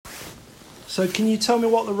So can you tell me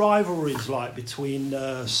what the rivalry is like between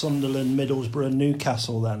Sunderland, Middlesbrough and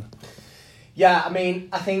Newcastle then? Yeah, I mean,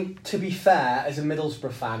 I think, to be fair, as a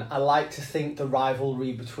Middlesbrough fan, I like to think the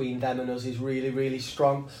rivalry between them and us is really, really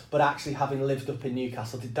strong. But actually, having lived up in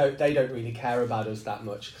Newcastle, they don't really care about us that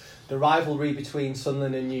much. The rivalry between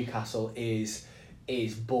Sunderland and Newcastle is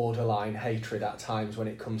borderline hatred at times when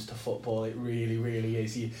it comes to football. It really, really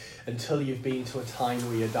is. Until you've been to a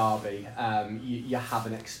Tyne-Wear derby, you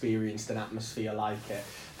haven't experienced an atmosphere like it.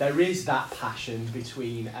 There is that passion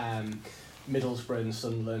between Middlesbrough and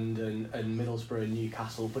Sunderland and Middlesbrough and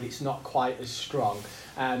Newcastle, but it's not quite as strong.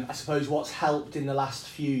 I suppose what's helped in the last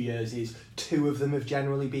few years is two of them have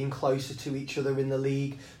generally been closer to each other in the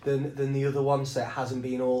league than the other one, so it hasn't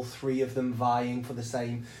been all three of them vying for the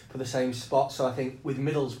same spot. So I think with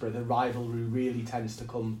Middlesbrough, the rivalry really tends to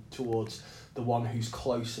come towards the one who's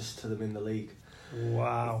closest to them in the league.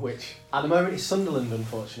 Wow. Which at the moment is Sunderland,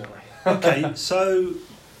 unfortunately. Okay, so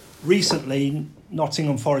recently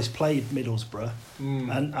Nottingham Forest played Middlesbrough,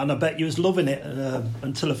 and I bet you was loving it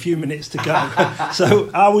until a few minutes to go.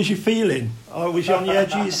 So how was you feeling? Was you on the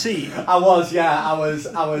edge of your seat? I was.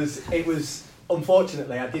 It was,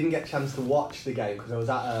 unfortunately, I didn't get a chance to watch the game because I was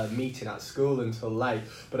at a meeting at school until late,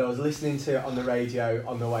 but I was listening to it on the radio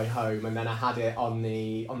on the way home, and then I had it on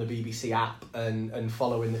the BBC app and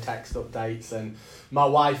following the text updates. And my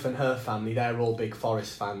wife and her family, they're all big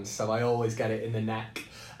Forest fans, so I always get it in the neck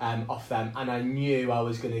off them, and I knew I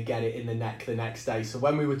was going to get it in the neck the next day. So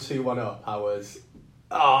when we were 2-1 up, I was,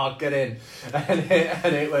 get in, and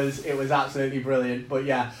it was absolutely brilliant. But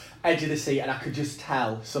yeah, edge of the seat, and I could just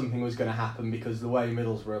tell something was going to happen because the way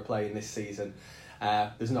Middlesbrough are playing this season,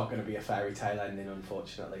 there's not going to be a fairy tale ending,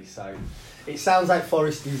 unfortunately. So it sounds like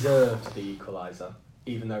Forest deserved the equaliser,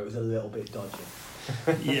 even though it was a little bit dodgy.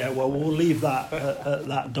 Yeah, well, we'll leave that at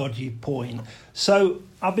that dodgy point. So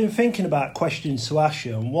I've been thinking about questions to ask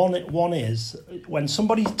you, and one is, when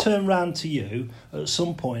somebody turned round to you at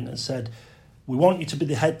some point and said, we want you to be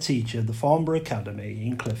the head teacher of the Farnborough Academy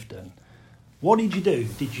in Clifton, what did you do?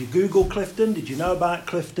 Did you Google Clifton? Did you know about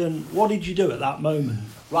Clifton? What did you do at that moment?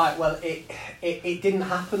 Right, well, it didn't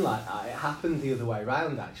happen like that. It happened the other way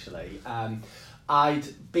around, actually.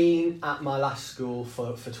 I'd been at my last school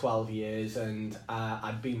for 12 years, and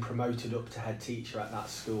I'd been promoted up to head teacher at that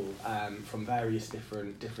school from various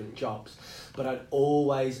different jobs. But I'd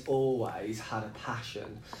always had a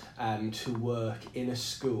passion to work in a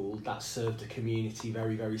school that served a community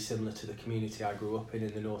very, very similar to the community I grew up in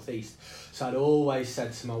the North East. So I'd always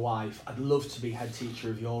said to my wife, I'd love to be head teacher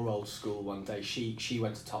of your old school one day. She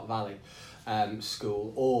went to Top Valley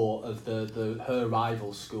school, or of her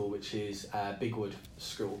rival school, which is Bigwood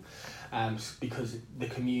School, because the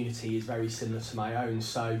community is very similar to my own.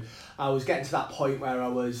 So I was getting to that point where I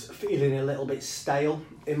was feeling a little bit stale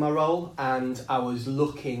in my role, and I was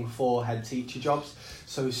looking for head teacher jobs.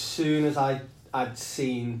 So as soon as I'd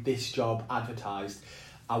seen this job advertised,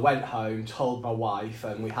 I went home, told my wife,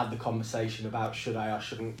 and we had the conversation about should I or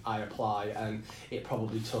shouldn't I apply, and it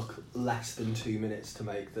probably took less than 2 minutes to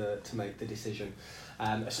make the decision,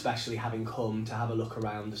 especially having come to have a look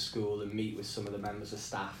around the school and meet with some of the members of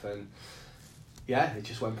staff, and yeah, it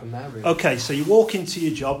just went from there, really. Okay, so you walk into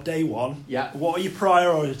your job day one. Yeah. What are your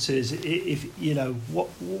priorities? If you know,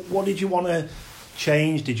 what did you want to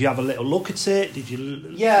change? Did you have a little look at it? Did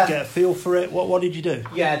you get a feel for it? What did you do?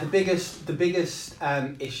 Yeah, the biggest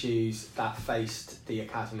issues that faced the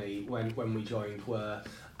academy when we joined were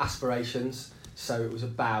aspirations. So it was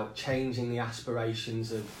about changing the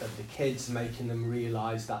aspirations of the kids, making them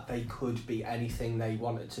realise that they could be anything they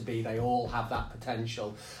wanted to be. They all have that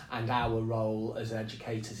potential, and our role as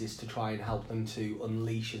educators is to try and help them to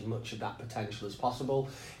unleash as much of that potential as possible.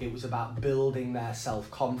 It was about building their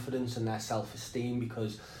self-confidence and their self-esteem,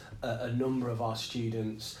 because a number of our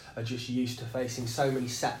students are just used to facing so many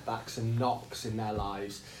setbacks and knocks in their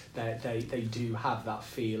lives. They do have that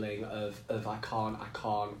feeling of I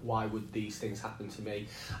can't, why would these things happen to me?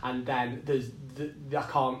 And then I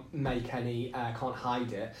can't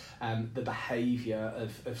hide it. The behaviour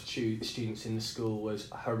of students in the school was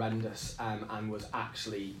horrendous, and was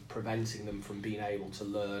actually preventing them from being able to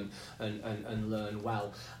learn and learn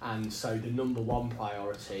well. And so the number one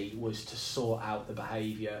priority was to sort out the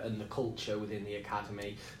behaviour and the culture within the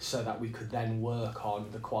academy, so that we could then work on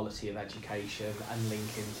the quality of education and link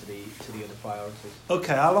into the other priorities.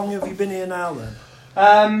 Okay, how long have you been here now then?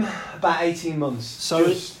 About 18 months.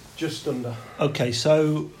 So just under. Okay,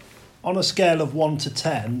 so on a scale of 1 to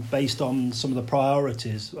 10, based on some of the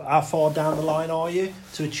priorities, how far down the line are you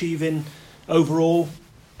to achieving overall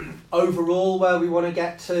Overall, where we want to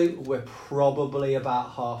get to, we're probably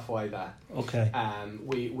about halfway there. Okay.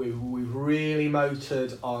 We've really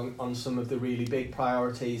motored on some of the really big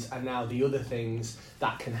priorities, and now the other things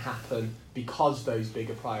that can happen because those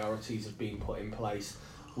bigger priorities have been put in place,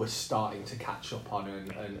 we're starting to catch up on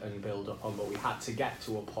and build up on. But we had to get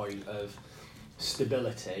to a point of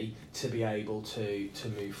stability to be able to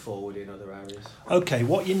move forward in other areas. Okay,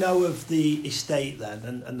 what you know of the estate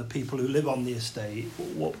then, and the people who live on the estate,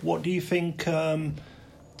 what do you think to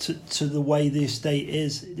the way the estate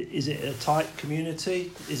is? Is it a tight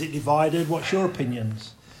community? Is it divided? What's your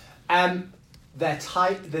opinions? They're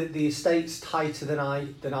tight. The estate's tighter than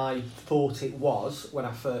I thought it was when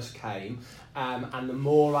I first came. And the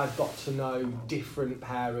more I've got to know different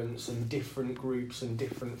parents and different groups and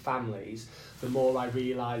different families, the more I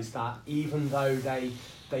realise that even though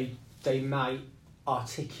they might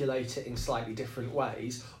articulate it in slightly different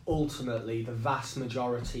ways, ultimately the vast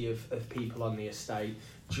majority of people on the estate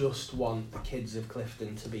just want the kids of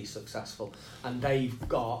Clifton to be successful, and they've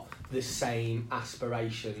got the same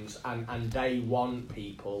aspirations, and they want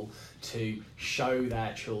people to show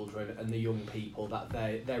their children and the young people that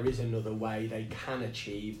there is another way, they can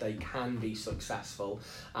achieve, they can be successful,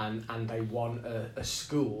 and they want a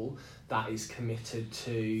school that is committed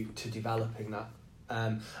to developing that.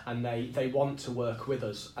 And they want to work with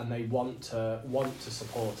us, and they want to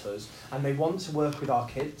support us, and they want to work with our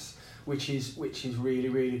kids, which is really,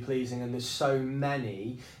 really pleasing. And there's so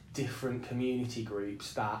many different community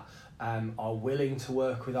groups that are willing to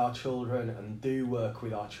work with our children and do work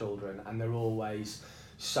with our children, and they're always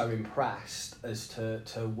so impressed as to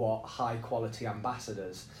what high quality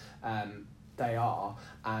ambassadors they are,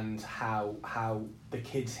 and how the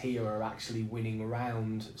kids here are actually winning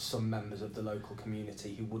around some members of the local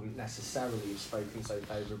community who wouldn't necessarily have spoken so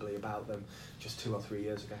favourably about them just 2 or 3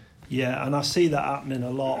 years ago. Yeah, and I see that happening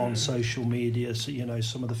a lot on social media. So, you know,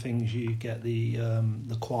 some of the things you get the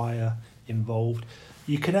choir involved.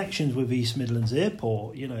 Your connections with East Midlands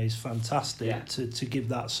Airport, you know, is fantastic to give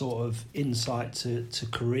that sort of insight to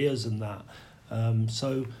careers and that.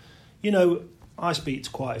 So, you know, I speak to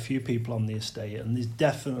quite a few people on the estate, and there's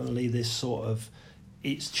definitely this sort of,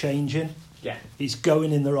 it's changing. Yeah. It's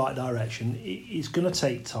going in the right direction. It's going to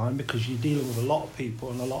take time because you're dealing with a lot of people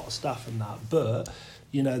and a lot of staff and that, but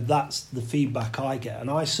you know, that's the feedback I get, and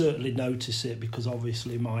I certainly notice it because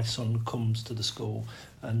obviously my son comes to the school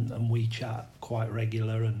and we chat quite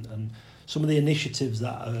regular, and some of the initiatives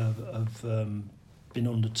that have been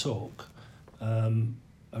undertook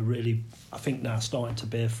are really, I think, now starting to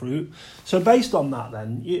bear fruit. So based on that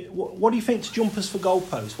then, what do you think to Jumpers for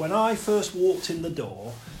Goalposts? When I first walked in the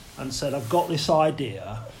door and said, I've got this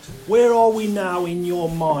idea, where are we now in your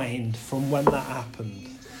mind from when that happened?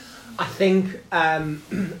 I think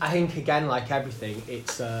again, like everything,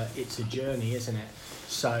 it's a journey, isn't it?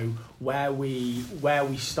 So where we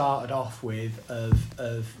started off with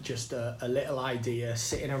of just a little idea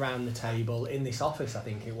sitting around the table in this office, I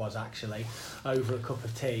think it was actually, over a cup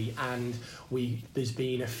of tea, and there's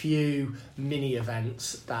been a few mini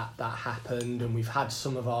events that happened, and we've had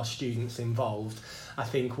some of our students involved. I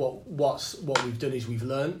think what we've done is we've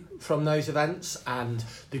learned from those events, and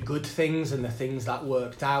the good things and the things that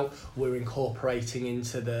worked out we're incorporating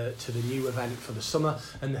into the new event for the summer,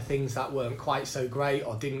 and the things that weren't quite so great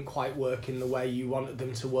or didn't quite work in the way you wanted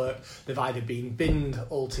them to work, they've either been binned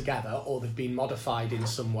altogether or they've been modified in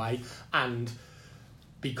some way. And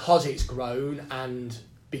because it's grown, and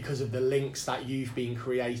because of the links that you've been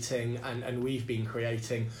creating and we've been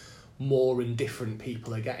creating, more and different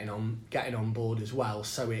people are getting on board as well.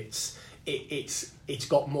 So it's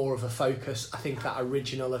got more of a focus. I think that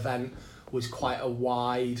original event was quite a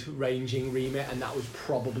wide-ranging remit, and that was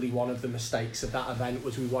probably one of the mistakes of that event,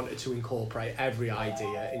 was we wanted to incorporate every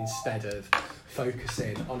idea instead of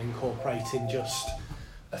focusing on incorporating just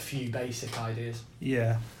a few basic ideas.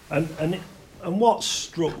 Yeah, and what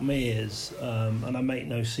struck me is, and I make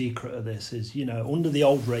no secret of this, is, you know, under the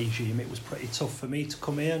old regime, it was pretty tough for me to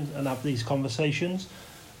come in and have these conversations.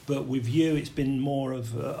 But with you, it's been more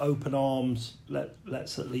of open arms,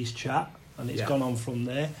 let's at least chat, and it's gone on from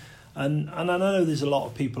there. And I know there's a lot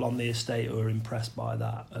of people on the estate who are impressed by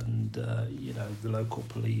that, and, you know, the local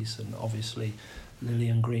police, and obviously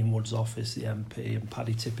Lillian Greenwood's office, the MP, and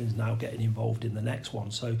Paddy Tippin's now getting involved in the next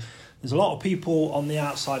one. So there's a lot of people on the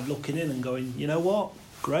outside looking in and going, you know what,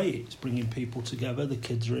 great, it's bringing people together, the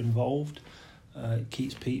kids are involved, it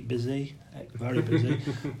keeps Pete busy, very busy.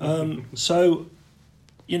 So,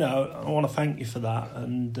 you know, I want to thank you for that,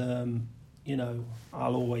 and you know,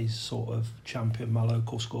 I'll always sort of champion my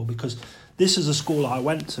local school, because this is a school I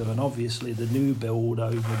went to, and obviously the new build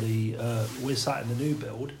we're sat in the new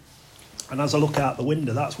build, and as I look out the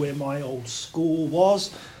window, that's where my old school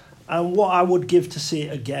was. And what I would give to see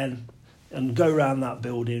it again and go around that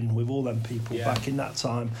building with all them people back in that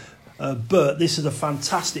time. But this is a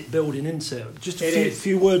fantastic building, isn't it? Just a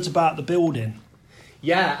few words about the building.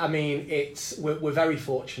 Yeah, I mean, we're very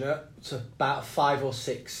fortunate. It's about a 5 or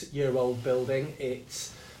 6 year old building.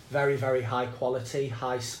 It's very, very high quality,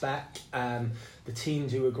 high spec. The team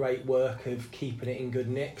do a great work of keeping it in good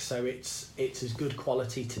nick, so it's as good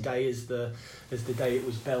quality today as the day it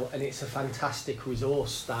was built, and it's a fantastic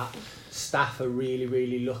resource that staff are really,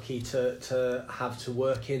 really lucky to have to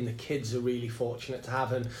work in. The kids are really fortunate to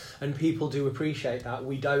have, and people do appreciate that.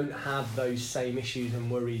 We don't have those same issues and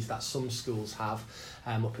worries that some schools have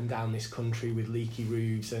up and down this country, with leaky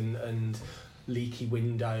roofs and leaky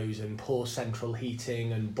windows and poor central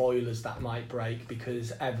heating and boilers that might break,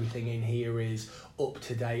 because everything in here is up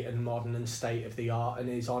to date and modern and state of the art, and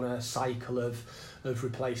is on a cycle of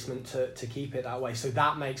replacement to keep it that way. So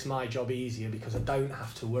that makes my job easier, because I don't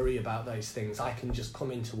have to worry about those things. I can just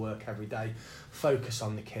come into work every day, focus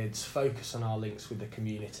on the kids, focus on our links with the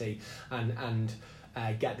community, and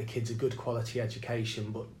get the kids a good quality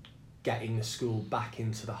education, but getting the school back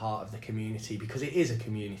into the heart of the community, because it is a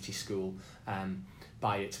community school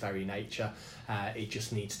by its very nature. It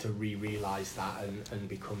just needs to realise that and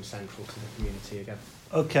become central to the community again.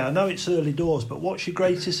 Okay, I know it's early doors, but what's your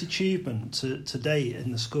greatest achievement to date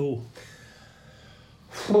in the school?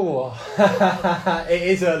 It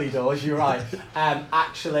is early doors, you're right.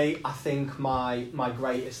 Actually, I think my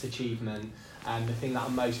greatest achievement, and the thing that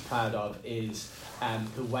I'm most proud of, is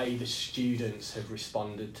the way the students have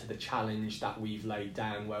responded to the challenge that we've laid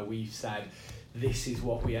down, where we've said, this is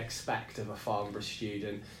what we expect of a Farnborough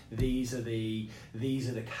student. These are the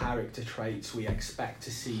character traits we expect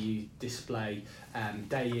to see you display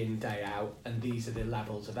day in, day out, and these are the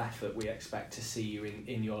levels of effort we expect to see you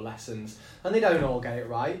in your lessons. And they don't all get it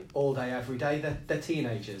right all day, every day. They're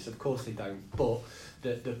teenagers, of course they don't, but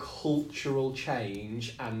the cultural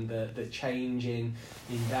change and the change in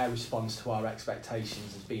their response to our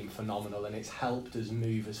expectations has been phenomenal, and it's helped us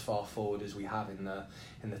move as far forward as we have in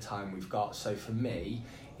the time we've got. So for me,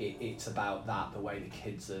 it's about that, the way the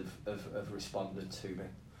kids have responded to me.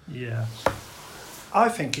 Yeah. I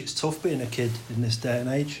think it's tough being a kid in this day and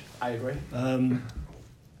age. I agree.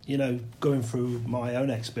 You know, going through my own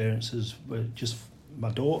experiences with just my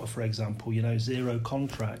daughter, for example, you know, 0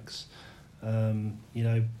 contracts, you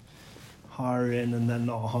know, hiring and then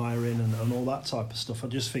not hiring and all that type of stuff. I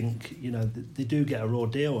just think, you know, they do get a raw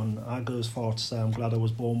deal, and I go as far to say I'm glad I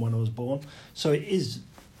was born when I was born. So it is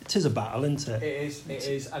a battle, isn't it? It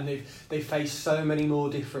is, and they face so many more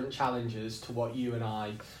different challenges to what you and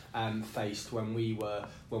I faced when we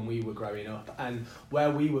were growing up. And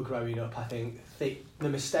where we were growing up, I think the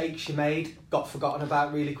mistakes you made got forgotten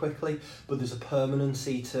about really quickly, but there's a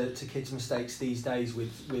permanency to kids' mistakes these days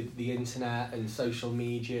with the internet and social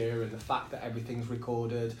media and the fact that everything's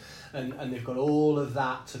recorded, and they've got all of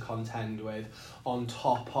that to contend with, on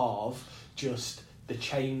top of just the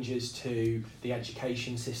changes to the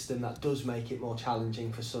education system that does make it more challenging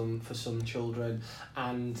for some children,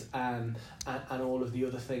 and all of the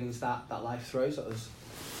other things that life throws at us.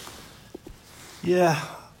 Yeah.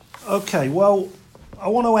 Okay, well, I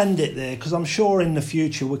want to end it there, because I'm sure in the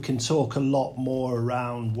future we can talk a lot more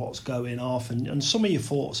around what's going off and some of your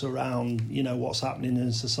thoughts around, you know, what's happening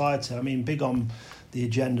in society. I mean, big on the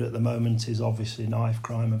agenda at the moment is obviously knife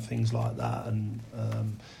crime and things like that, and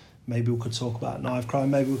maybe we could talk about knife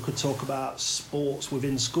crime. Maybe we could talk about sports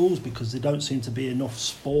within schools, because there don't seem to be enough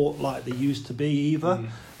sport like there used to be either.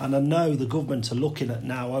 And I know the government are looking at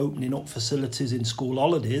now opening up facilities in school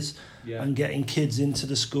holidays and getting kids into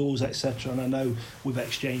the schools, etc. And I know we've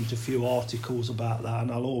exchanged a few articles about that,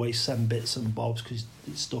 and I'll always send bits and bobs because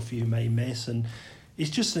it's stuff you may miss. And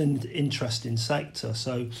it's just an interesting sector.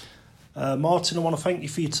 So, Martin, I want to thank you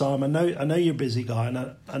for your time. I know you're a busy guy,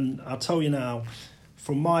 and I'll tell you now,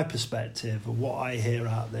 from my perspective of what I hear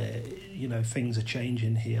out there, you know, things are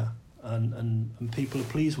changing here, and people are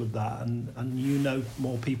pleased with that, and you know,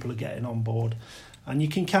 more people are getting on board, and you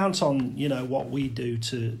can count on, you know, what we do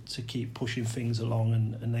to keep pushing things along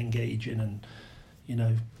and engaging, and, you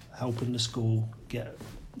know, helping the school get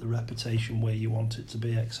the reputation where you want it to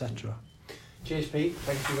be, etc. Cheers, Pete.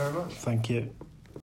 Thank you very much. Thank you.